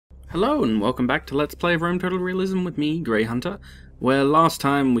Hello and welcome back to Let's Play Rome Total Realism with me, Grey Hunter, where last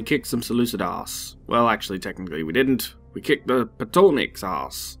time we kicked some Seleucid ass. Well, actually, technically we didn't. We kicked the Ptolemaics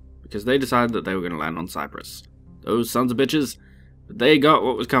ass, because they decided that they were going to land on Cyprus. Those sons of bitches, but they got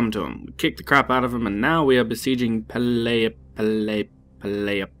what was coming to them. We kicked the crap out of them, and now we are besieging Palais. We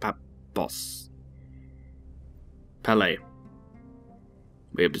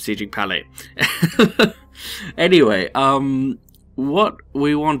are besieging Palais. Anyway, what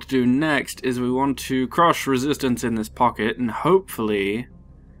we want to do next is we want to crush resistance in this pocket and hopefully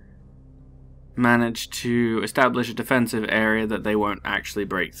manage to establish a defensive area that they won't actually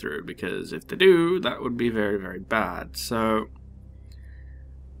break through, because if they do, that would be very, very bad. So,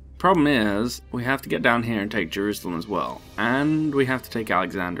 problem is, we have to get down here and take Jerusalem as well, and we have to take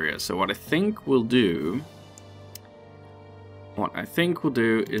Alexandria. So what I think we'll do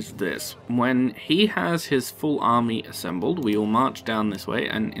is this. When he has his full army assembled, we will march down this way,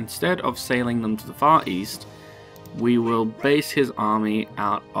 and instead of sailing them to the far east, we will base his army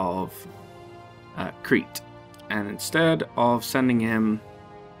out of Crete. And instead of sending him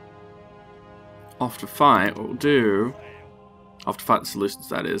off to fight, what we'll do, off to fight the Seleucids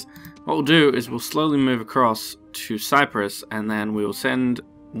that is, what we'll do is we'll slowly move across to Cyprus, and then we will send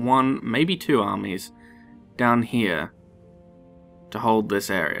one, maybe two armies down here to hold this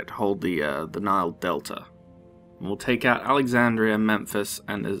area, to hold the Nile Delta. We'll take out Alexandria, Memphis,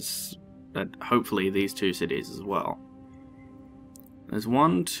 and hopefully these two cities as well. There's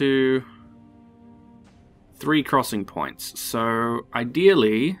 1, 2, 3 crossing points. So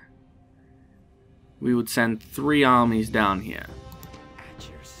ideally, we would send 3 armies down here,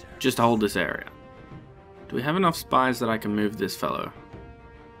 just to hold this area. Do we have enough spies that I can move this fellow?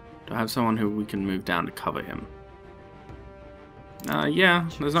 Do I have someone who we can move down to cover him? Yeah,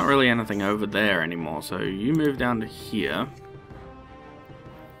 there's not really anything over there anymore, so you move down to here.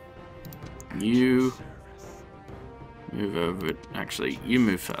 You move over, actually, you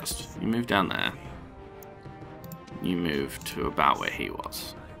move first. You move down there. You move to about where he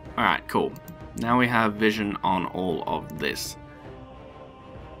was. Alright, cool. Now we have vision on all of this.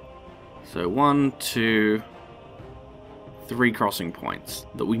 So 1, 2, 3 crossing points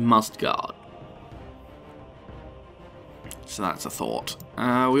that we must guard. So that's a thought.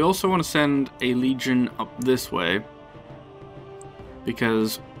 We also want to send a legion up this way,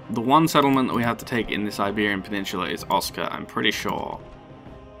 because the one settlement that we have to take in this Iberian Peninsula is Osca, I'm pretty sure.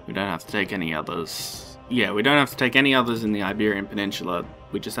 We don't have to take any others. Yeah, we don't have to take any others in the Iberian Peninsula.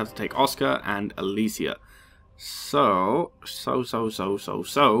 We just have to take Osca and Alesia. So,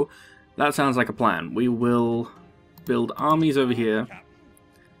 that sounds like a plan. We will build armies over here.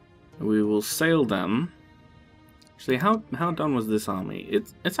 We will sail them. Actually, how done was this army?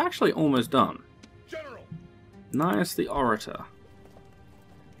 It's actually almost done. General. Nice, the Orator.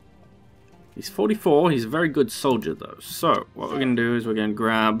 He's 44. He's a very good soldier, though. So what we're going to do is we're going to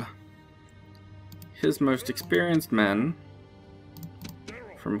grab his most experienced men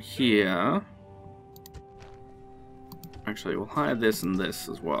from here. Actually, we'll hire this and this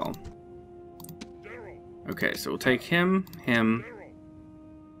as well. Okay, so we'll take him, him,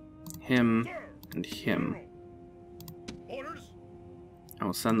 him, and him. I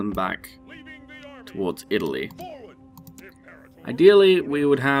will send them back towards Italy. Ideally, we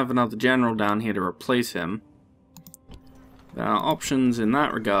would have another general down here to replace him. But our options in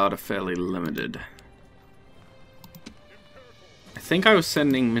that regard are fairly limited. I think I was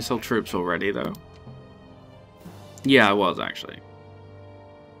sending missile troops already, though. Yeah, I was, actually.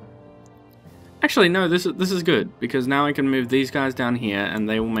 Actually, no, this is good, because now I can move these guys down here, and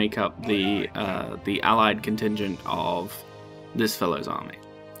they will make up the allied contingent of this fellow's army.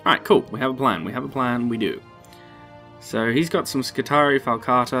 Alright, cool. We have a plan. We have a plan. We do. So he's got some Scutari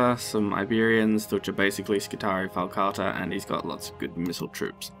Falcata, some Iberians, which are basically Scutari Falcata, and he's got lots of good missile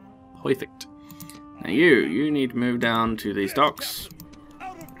troops. Perfect. Now you need to move down to these docks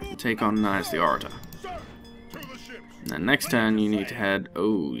and take on Nile the Orator. And then next turn you need to head...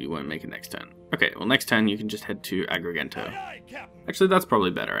 Oh, you won't make it next turn. Okay, well next turn you can just head to Agrigento. Actually, that's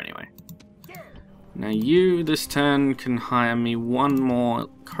probably better anyway. Now you, this turn, can hire me one more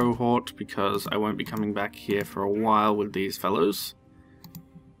cohort, because I won't be coming back here for a while with these fellows.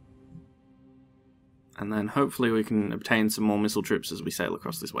 And then hopefully we can obtain some more missile troops as we sail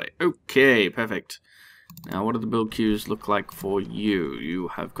across this way. Okay, perfect. Now what do the build queues look like for you? You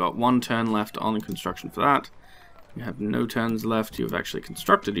have got 1 turn left on construction for that. You have no turns left. You have actually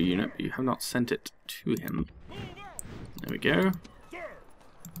constructed a unit, but you have not sent it to him. There we go.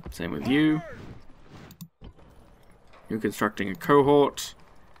 Same with you. You're constructing a cohort.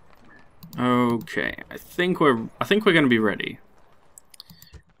 Okay, I think we're going to be ready.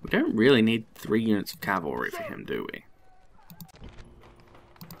 We don't really need 3 units of cavalry for him, do we?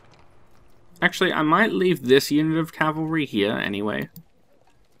 Actually, I might leave this unit of cavalry here anyway.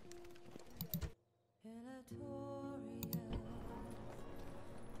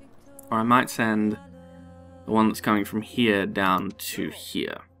 Or I might send the one that's coming from here down to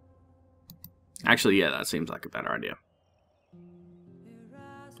here. Actually, yeah, that seems like a better idea.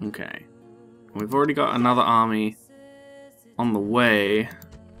 Okay. We've already got another army on the way.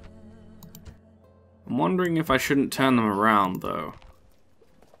 I'm wondering if I shouldn't turn them around, though.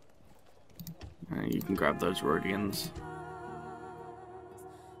 You can grab those Rhodians.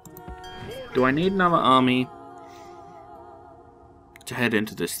 Do I need another army to head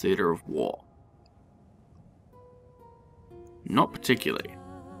into this theater of war? Not particularly.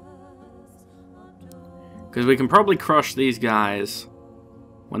 Because we can probably crush these guys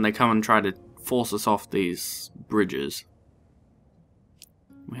when they come and try to force us off these bridges.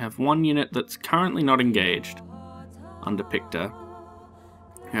 We have 1 unit that's currently not engaged under Pictor.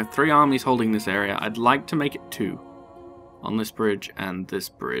 We have 3 armies holding this area. I'd like to make it 2 on this bridge and this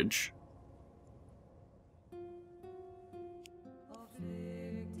bridge.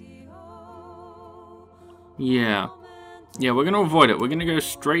 Yeah, we're going to avoid it. We're going to go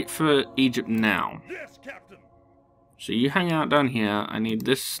straight for Egypt now. Yes, Captain. So you hang out down here. I need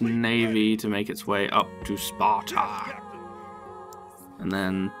this navy to make its way up to Sparta. And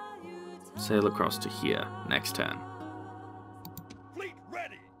then sail across to here next turn. Fleet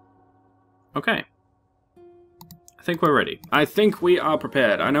ready. Okay. I think we're ready. I think we are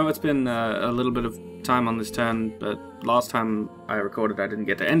prepared. I know it's been a little bit of time on this turn, but last time I recorded I didn't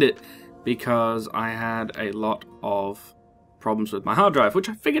get to end it because I had a lot of problems with my hard drive, which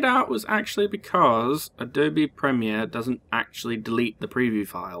I figured out was actually because Adobe Premiere doesn't actually delete the preview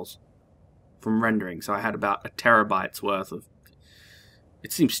files from rendering, so I had about 1 terabyte's worth of...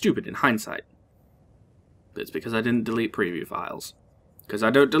 It seems stupid in hindsight, but it's because I didn't delete preview files. Because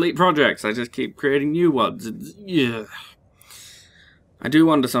I don't delete projects, I just keep creating new ones. Yeah. I do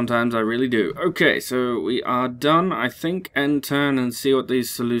wonder sometimes, I really do. Okay, so we are done. I think end turn and see what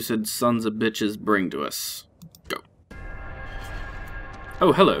these Seleucid sons of bitches bring to us. Go.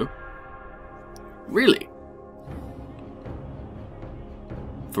 Oh, hello. Really?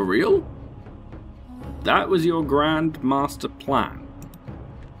 For real? That was your grand master plan.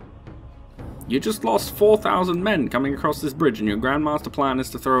 You just lost 4,000 men coming across this bridge, and your Grand Master plan is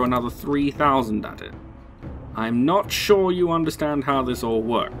to throw another 3,000 at it. I'm not sure you understand how this all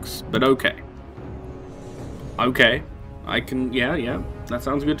works, but okay. Okay. I can... Yeah, that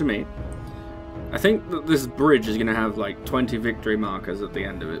sounds good to me. I think that this bridge is going to have like 20 victory markers at the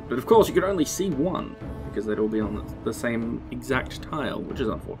end of it, but of course you could only see 1, because they'd all be on the same exact tile, which is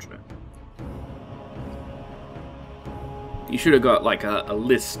unfortunate. You should have got like a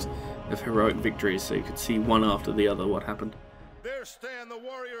list of heroic victories so you could see one after the other what happened. There stand the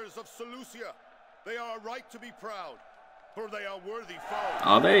warriors of Seleucia. They are right to be proud, for they are worthy foes.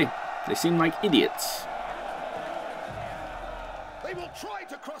 Are they? They seem like idiots. They will try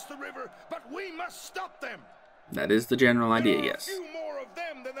to cross the river, but we must stop them. That is the general idea, yes. There are a few more of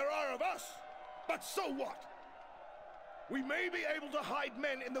them than there are of us, but so what? We may be able to hide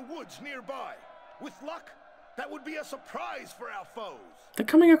men in the woods nearby. With luck, that would be a surprise for our foes. They're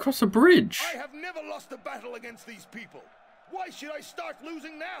coming across a bridge. I have never lost a battle against these people. Why should I start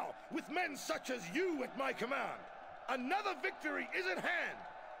losing now, with men such as you at my command? Another victory is at hand.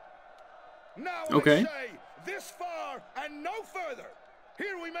 Now okay. I say, this far and no further.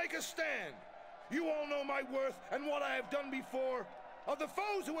 Here we make a stand. You all know my worth and what I have done before. Of the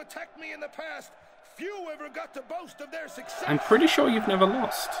foes who attacked me in the past, few ever got to boast of their success. I'm pretty sure you've never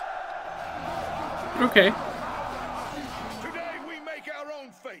lost. Okay. Today we make our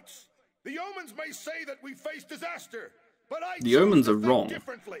own fates. The omens may say that we face disaster, but I the omens are think wrong.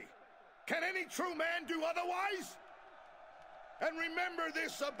 Differently. Can any true man do otherwise? And remember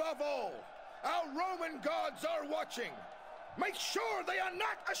this above all. Our Roman gods are watching. Make sure they are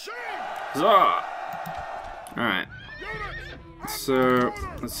not ashamed. Huzzah! Alright. So,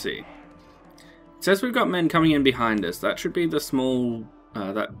 let's see. It says we've got men coming in behind us. That should be the small,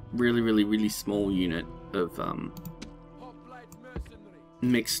 that really small unit of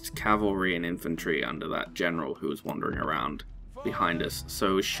mixed cavalry and infantry under that general who was wandering around behind us.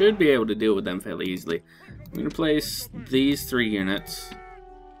 So we should be able to deal with them fairly easily. I'm going to place these 3 units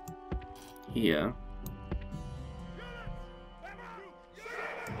here.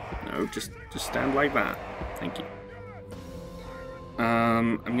 No, just stand like that. Thank you.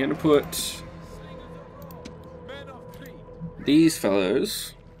 I'm going to put these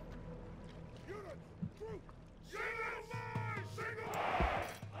fellows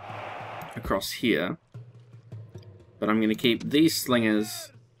across here. But I'm going to keep these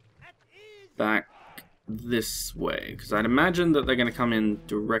slingers back this way, because I'd imagine that they're going to come in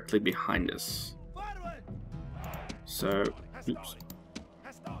directly behind us. So, oops.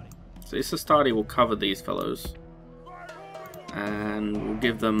 So this Astarte will cover these fellows, and we'll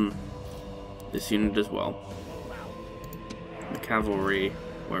give them this unit as well. The cavalry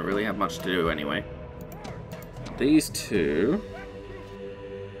won't really have much to do anyway. These two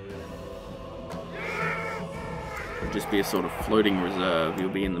will just be a sort of floating reserve. You'll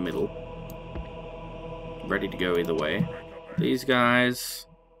be in the middle, ready to go either way. These guys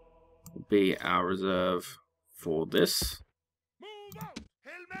will be our reserve for this,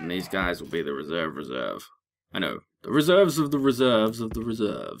 and these guys will be the reserve. I know, the reserves of the reserves of the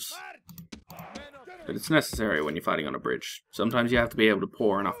reserves. But it's necessary when you're fighting on a bridge. Sometimes you have to be able to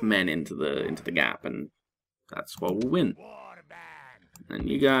pour enough men into the gap, and that's what will win. And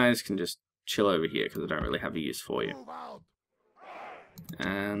you guys can just chill over here, because I don't really have a use for you.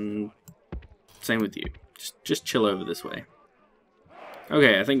 And same with you. Just chill over this way.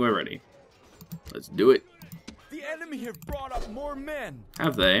 Okay, I think we're ready. Let's do it. The enemy have brought up more men.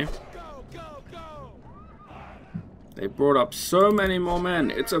 Have they? They brought up so many more men.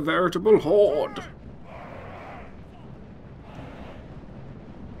 It's a veritable horde.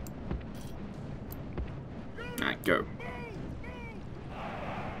 Alright, go.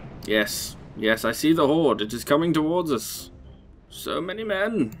 Yes. Yes, I see the horde. It is coming towards us. So many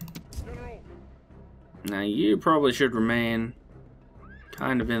men. Now, you probably should remain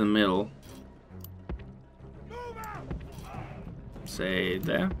kind of in the middle. Say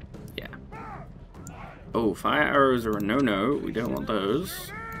there. Yeah. Oh, fire arrows are a no-no. We don't want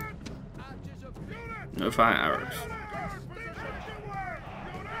those. No fire arrows.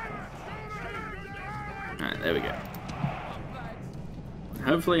 Alright, there we go.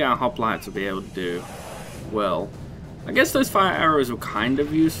 Hopefully our hoplites will be able to do well. I guess those fire arrows were kind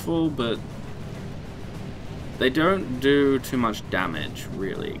of useful, but they don't do too much damage,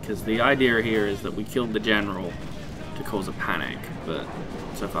 really, because the idea here is that we killed the general to cause a panic, but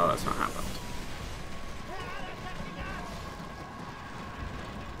so far that's not happened.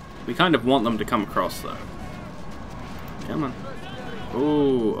 We kind of want them to come across, though. Come on.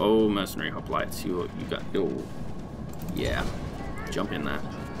 Oh, mercenary hoplites, you got, oh, yeah, jump in there.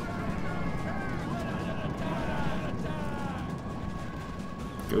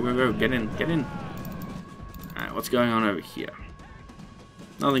 Go, go, go, get in, get in. Alright, what's going on over here?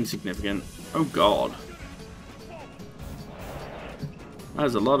 Nothing significant. Oh god.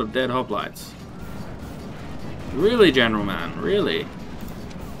 There's a lot of dead hoplites. Really, General Man, really?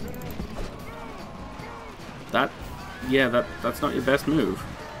 That's not your best move.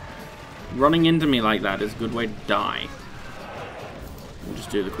 Running into me like that is a good way to die. We'll just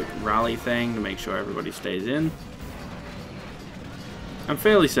do the quick rally thing to make sure everybody stays in. I'm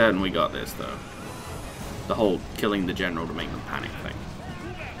fairly certain we got this, though. The whole killing the general to make them panic thing.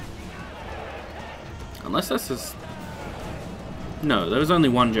 Unless that's just... No, there was only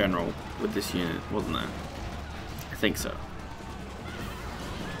one general with this unit, wasn't there? I think so.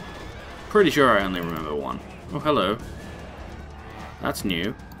 Pretty sure I only remember one. Oh, hello. That's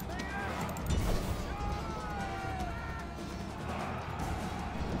new.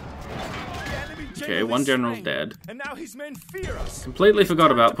 Okay, one general's dead. And now his men fear us. Completely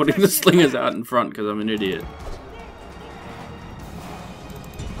forgot about putting the slingers out in front because I'm an idiot.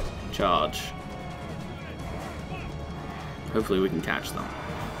 Charge. Hopefully we can catch them.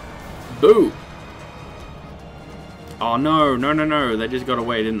 Boo! Oh no, no, no, no. They just got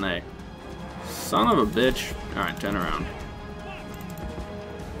away, didn't they? Son of a bitch. Alright, turn around.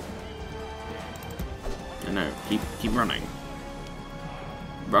 No, keep running.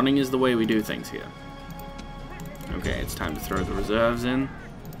 Running is the way we do things here. Okay, it's time to throw the reserves in.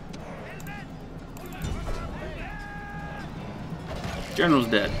 General's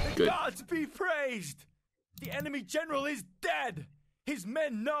dead. Good. Gods be praised! The enemy general is dead! His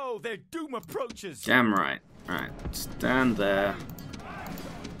men know their doom approaches! Damn right. Alright, stand there.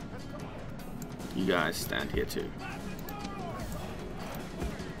 You guys stand here too.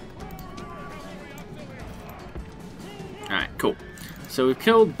 Alright, cool. So we've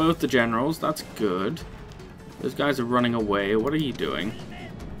killed both the generals, that's good. Those guys are running away, what are you doing?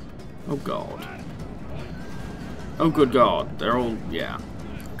 Oh god. Oh good god, they're all, yeah.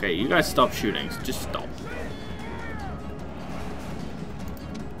 Okay, you guys stop shooting, just stop.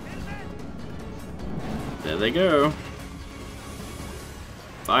 There they go.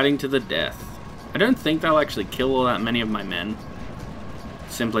 Fighting to the death. I don't think they'll actually kill all that many of my men.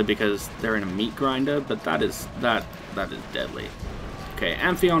 Simply because they're in a meat grinder, but that is deadly. Okay,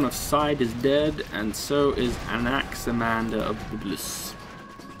 Amphion of Side is dead, and so is Anaximander of Byblos.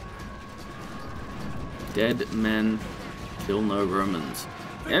 Dead men kill no Romans.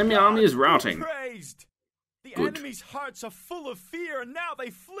 The enemy army is routing. Praised. The Good. enemy's hearts are full of fear, and now they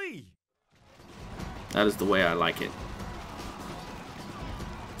flee. That is the way I like it.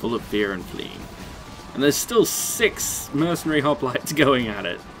 Full of fear and fleeing. And there's still 6 mercenary hoplites going at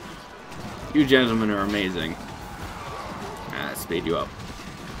it. You gentlemen are amazing. Speed you up.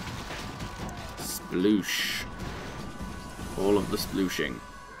 Sploosh. All of the splooshing.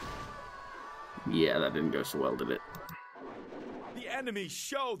 Yeah, that didn't go so well, did it? The enemy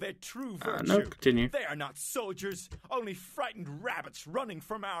show their true virtue. No, continue. They are not soldiers, only frightened rabbits running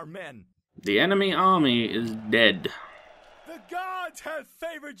from our men. The enemy army is dead. The gods have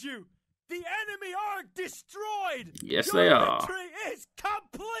favored you. The enemy are destroyed. Yes, Your they are. victory is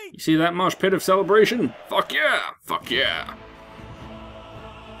complete. You see that mosh pit of celebration? Fuck yeah! Fuck yeah!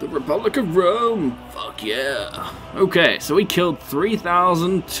 The Republic of Rome! Fuck yeah! Okay, so we killed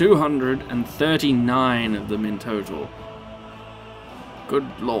 3,239 of them in total. Good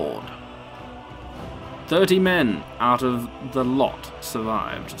lord. 30 men out of the lot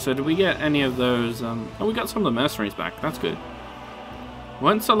survived. So did we get any of those? Oh, we got some of the mercenaries back. That's good.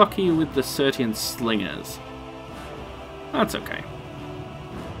 Weren't so lucky with the Sirtian slingers. That's okay.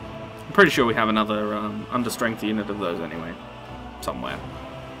 I'm pretty sure we have another understrength unit of those anyway. Somewhere.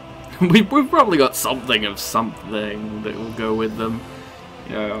 We've probably got something of something that will go with them.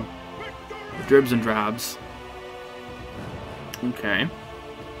 You know, dribs and drabs. Okay.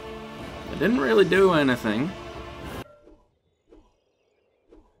 They didn't really do anything.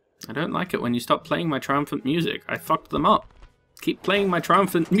 I don't like it when you stop playing my triumphant music. I fucked them up. Keep playing my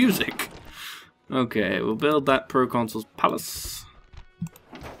triumphant music. Okay, we'll build that proconsul's palace.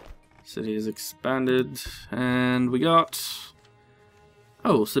 City is expanded. And we got...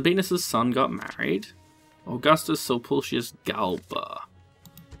 Oh, Sabinus' son got married. Augustus Sulpicius Galba.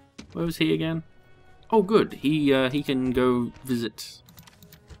 Where was he again? Oh, good. He can go visit...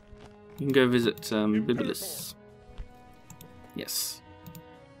 He can go visit Byblos. Yes.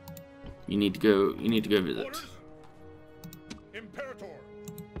 You need to go visit. Orders? Imperator.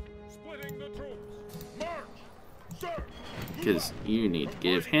 Splitting the troops. March. Sir. Because you need to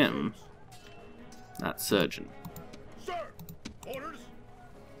give him that surgeon. Sir. Orders.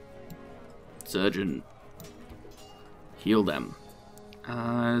 Surgeon. Heal them.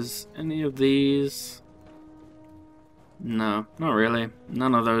 Is any of these... No, not really.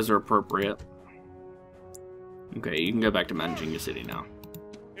 None of those are appropriate. Okay, you can go back to managing your city now.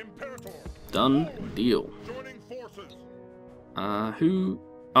 Imperator. Done deal. Joining forces. Who...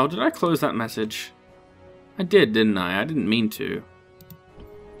 Oh, did I close that message? I did, didn't I? I didn't mean to.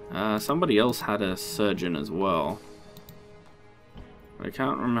 Somebody else had a surgeon as well. I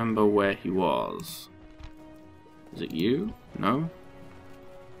can't remember where he was. Is it you? No?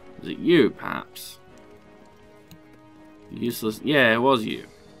 Is it you, perhaps? Useless... Yeah, it was you.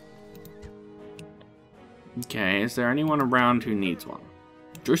 Okay, is there anyone around who needs one?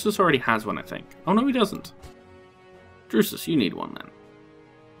 Drusus already has one, I think. Oh, no, he doesn't. Drusus, you need one, then.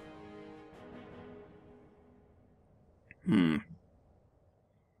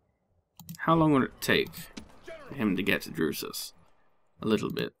 How long would it take for him to get to Drusus? A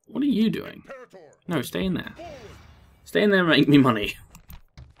little bit. What are you doing? No, stay in there. Stay in there and make me money.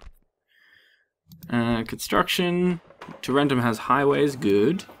 Construction. Tarentum has highways,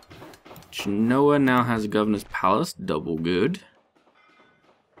 good. Genoa now has a governor's palace, double good.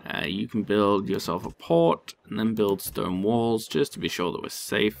 You can build yourself a port, and then build stone walls, just to be sure that we're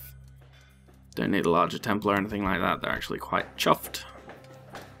safe. Don't need a larger temple or anything like that, they're actually quite chuffed.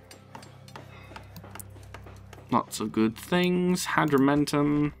 Lots of good things.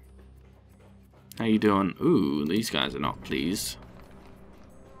 Hadramentum. How you doing? Ooh, these guys are not pleased.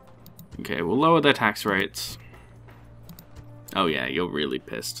 Okay, we'll lower their tax rates. Oh yeah, you're really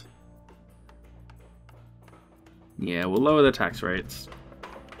pissed. Yeah, we'll lower the tax rates.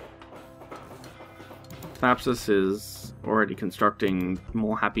 Thapsus is already constructing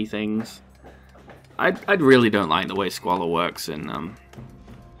more happy things. I really don't like the way Squalor works in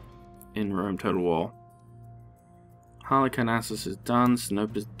Rome Total War. Halicarnassus is done,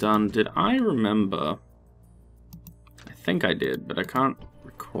 Sinope is done. Did I remember? I think I did, but I can't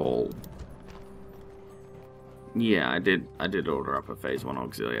recall. Yeah, I did order up a Phase 1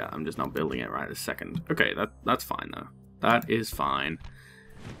 Auxilia. I'm just not building it right this second. Okay, that's fine though. That is fine.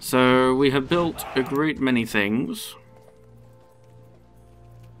 So we have built a great many things.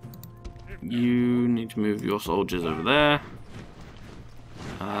 You need to move your soldiers over there.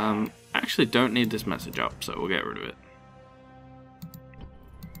 Actually don't need this message up, so we'll get rid of it.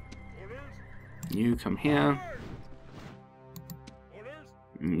 You come here.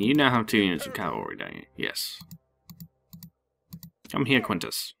 You now have 2 units of cavalry, don't you? Yes. Come here,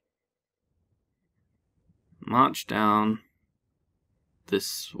 Quintus. March down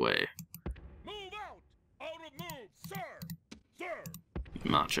this way. Move out! Out of move, sir! Sir!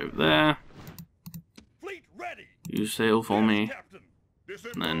 You march over there. Fleet ready! You sail for me. Captain.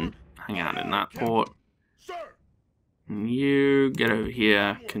 And then hang out in that port. Sir! And you get over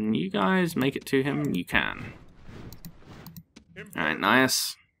here. Can you guys make it to him? You can. Alright,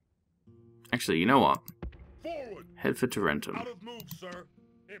 nice. Actually, you know what? Forward! Head for Tarentum. Out of move, sir!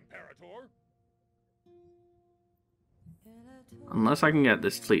 Imperator! Unless I can get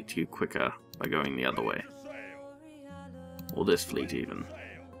this fleet to you quicker by going the other way. Sail! Or this fleet even.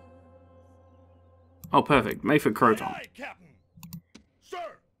 Sail! Oh, perfect. Make for Croton. Aye, Captain!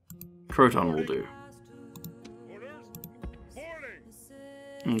 Sir! Croton will do. Orders!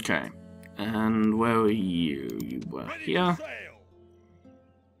 Boarding! Okay. And where were you? You were Ready here. to sail!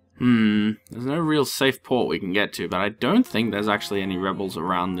 There's no real safe port we can get to, but I don't think there's actually any rebels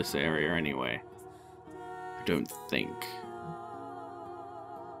around this area anyway. I don't think.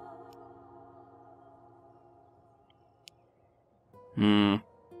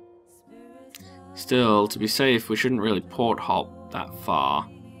 Still, to be safe, we shouldn't really port hop that far.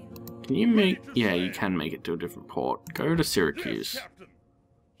 Can you make... Yeah, you can make it to a different port. Go to Syracuse. Yes, Captain!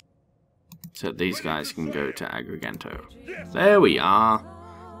 So these guys can go to Agrigento. There we are.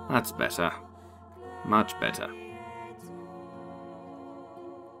 That's better. Much better.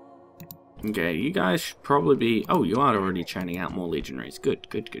 Okay, you guys should probably be... Oh, you are already churning out more legionaries. Good,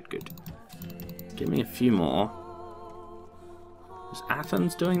 good, good, good. Give me a few more. Was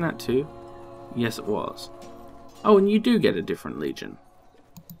Athens doing that too? Yes, it was. Oh, and you do get a different legion.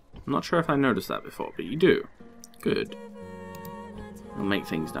 I'm not sure if I noticed that before, but you do. Good. It'll make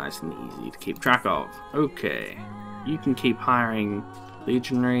things nice and easy to keep track of. Okay. You can keep hiring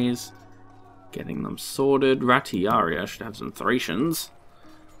legionaries, getting them sorted. Ratiaria should have some Thracians.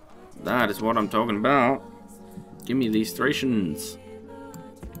 That is what I'm talking about. Give me these Thracians.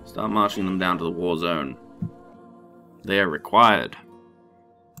 Start marching them down to the war zone. They are required,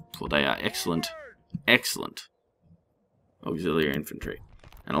 for they are excellent, excellent auxiliary infantry.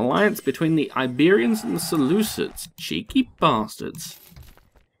 An alliance between the Iberians and the Seleucids. Cheeky bastards.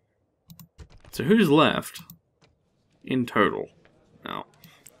 So who's left in total? Now,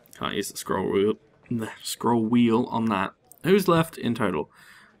 can't use the scroll wheel on that. Who's left in total?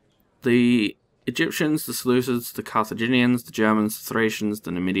 The Egyptians, the Seleucids, the Carthaginians, the Germans, the Thracians,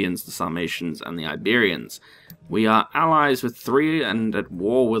 the Numidians, the Sarmatians, and the Iberians. We are allies with 3 and at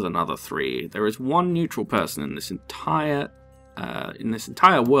war with another 3. There is one neutral person in this entire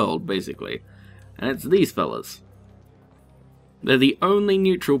world, basically, and it's these fellas. They're the only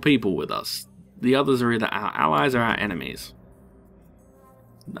neutral people with us. The others are either our allies or our enemies.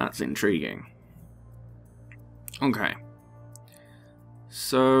 That's intriguing. Okay.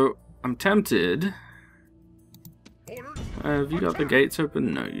 So, I'm tempted. Have you got the gates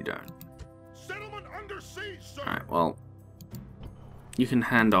open? No, you don't. Alright, well, you can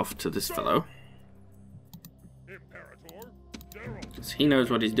hand off to this fellow. Because he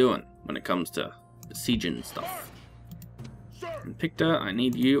knows what he's doing when it comes to besieging stuff. And Pictor, I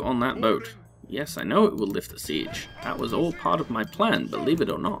need you on that boat. Yes, I know it will lift the siege. That was all part of my plan, believe it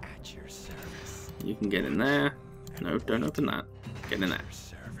or not. You can get in there. No, don't open that. Get in there.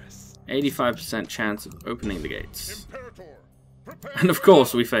 85% chance of opening the gates. And of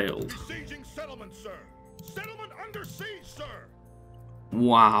course we failed.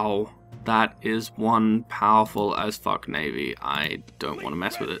 Wow, that is one powerful as fuck navy. I don't want to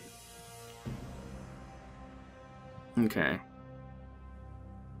mess with it. Okay.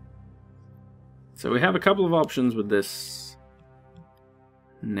 So we have a couple of options with this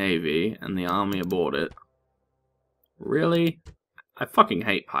navy and the army aboard it. Really? I fucking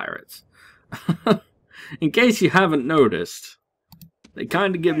hate pirates. In case you haven't noticed, they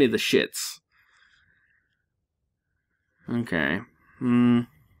kind of give me the shits. Okay. We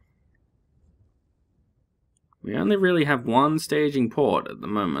only really have one staging port at the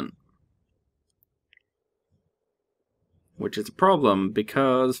moment. Which is a problem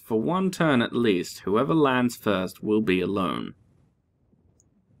because for one turn at least, whoever lands first will be alone.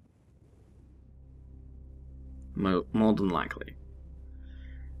 More than likely.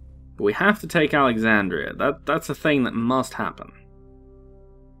 But we have to take Alexandria. That's a thing that must happen.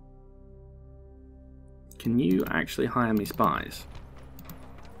 Can you actually hire me spies?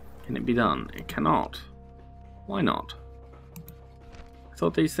 Can it be done? It cannot. Why not? I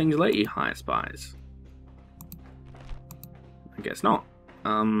thought these things let you hire spies. I guess not.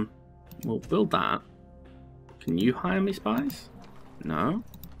 we'll build that. Can you hire me spies? No.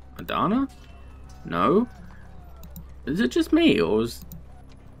 Adana? No. Is it just me, or is...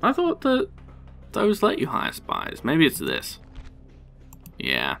 I thought that those let you hire spies. Maybe it's this.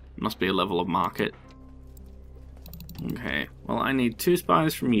 Yeah, must be a level of market. Okay, well I need 2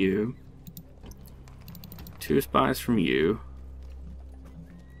 spies from you. 2 spies from you.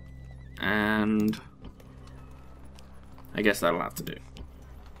 And... I guess that'll have to do.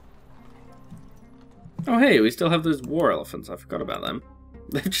 Oh hey, we still have those war elephants. I forgot about them.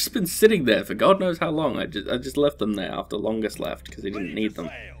 They've just been sitting there for God knows how long. I just left them there after longest left because I didn't need them.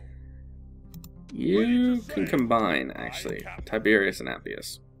 You can combine, actually. Tiberius and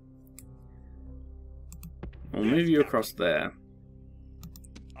Appius. We'll move you across there.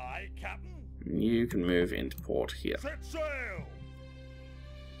 You can move into port here.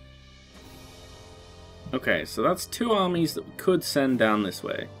 Okay, so that's 2 armies that we could send down this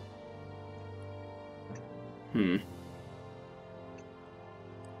way. We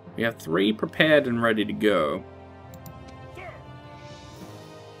have 3 prepared and ready to go.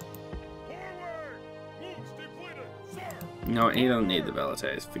 No, he doesn't need the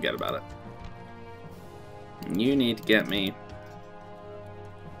Velites. Forget about it. You need to get me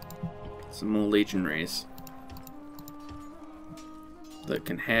some more legionaries that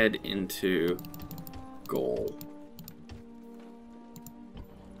can head into Gaul.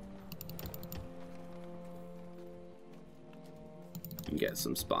 And get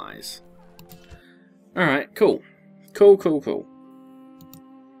some spies. Alright, cool. Cool.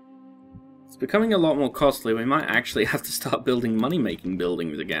 It's becoming a lot more costly. We might actually have to start building money-making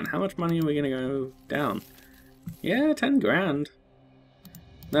buildings again. How much money are we going to go down? Yeah, 10 grand.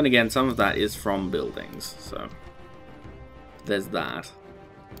 Then again, some of that is from buildings, so there's that.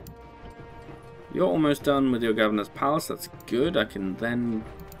 You're almost done with your governor's palace. That's good. I can then...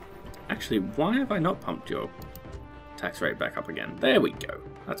 Actually, why have I not pumped your tax rate back up again? There we go.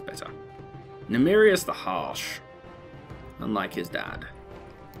 That's better. Numerius the Harsh. Unlike his dad.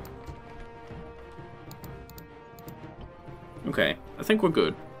 Okay, I think we're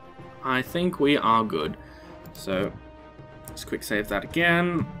good. I think we are good. So, let's quick save that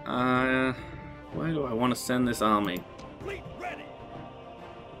again. Where do I want to send this army?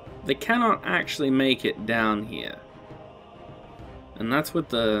 They cannot actually make it down here. And that's with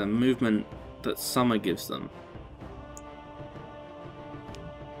the movement that summer gives them.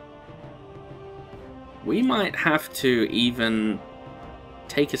 We might have to even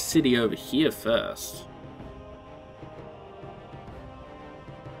take a city over here first.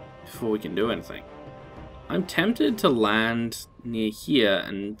 Before we can do anything. I'm tempted to land near here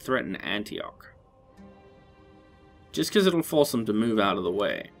and threaten Antioch. Just because it'll force them to move out of the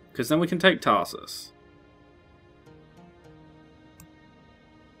way. Because then we can take Tarsus.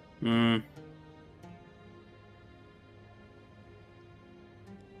 I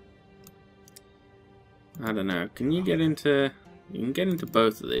don't know. Can you get into... You can get into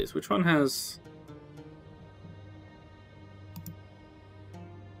both of these. Which one has...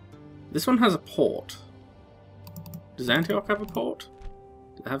 This one has a port. Does Antioch have a port?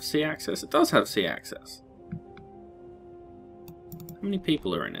 Does it have sea access? It does have sea access. How many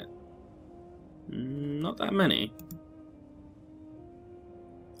people are in it? Not that many.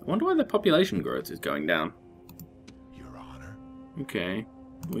 I wonder why the population growth is going down. Your Honor. Okay.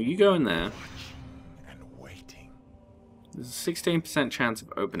 Well, you go in there. And waiting. There's a 16% chance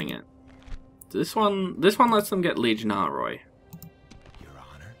of opening it. This one lets them get Legionaroi. Your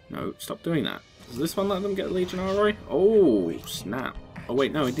Honor. No, stop doing that. Does this one let them get Legionaroi? Oh, snap. Oh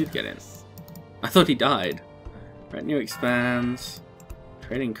wait, no, he did get in. I thought he died. Retinue expands.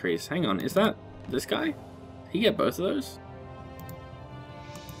 Trade increase. Hang on, is that this guy? Did he get both of those?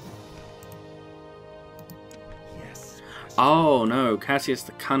 Yes. Oh no, Cassius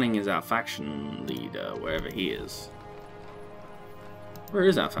the Cunning is our faction leader, wherever he is. Where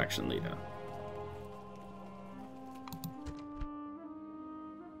is our faction leader?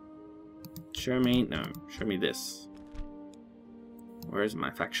 Show me, no, show me this. Where is my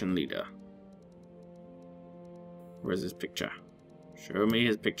faction leader? Where's his picture? Show me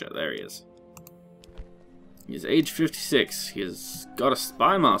his picture, there he is. He's age 56, he has got a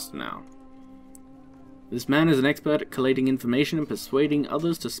spy master now. This man is an expert at collating information and persuading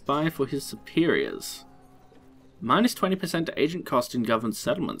others to spy for his superiors. Minus 20% to agent cost in governed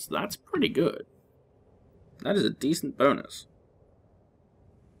settlements, that's pretty good. That is a decent bonus.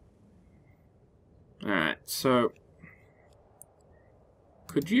 Alright, so...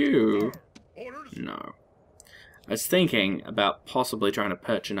 Could you... No. I was thinking about possibly trying to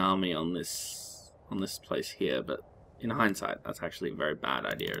perch an army on this place here, but in hindsight, that's actually a very bad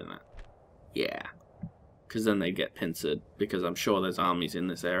idea, isn't it? Yeah. Because then they get pincered, because I'm sure there's armies in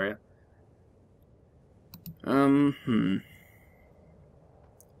this area. I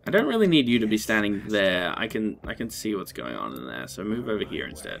don't really need you to be standing there. I can see what's going on in there, so move over here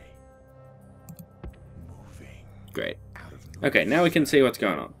instead. Great. Okay, now we can see what's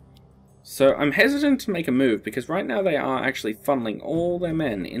going on. So I'm hesitant to make a move, because right now they are actually funneling all their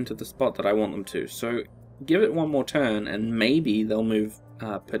men into the spot that I want them to. So give it one more turn, and maybe they'll move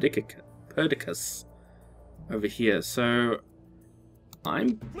Perdiccas over here. So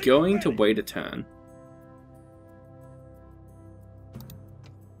I'm going to wait a turn.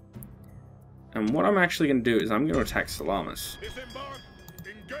 And what I'm actually going to do is I'm going to attack Salamis. Disembark.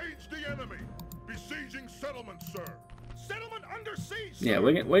 Engage the enemy. Besieging settlement, sir. Settlement under siege, sir. Yeah,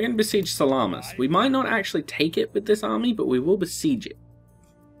 we're going to besiege Salamis. We might not actually take it with this army, but we will besiege it.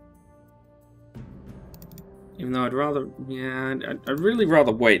 Even though I'd rather... Yeah, I'd really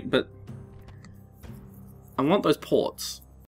rather wait, but... I want those ports.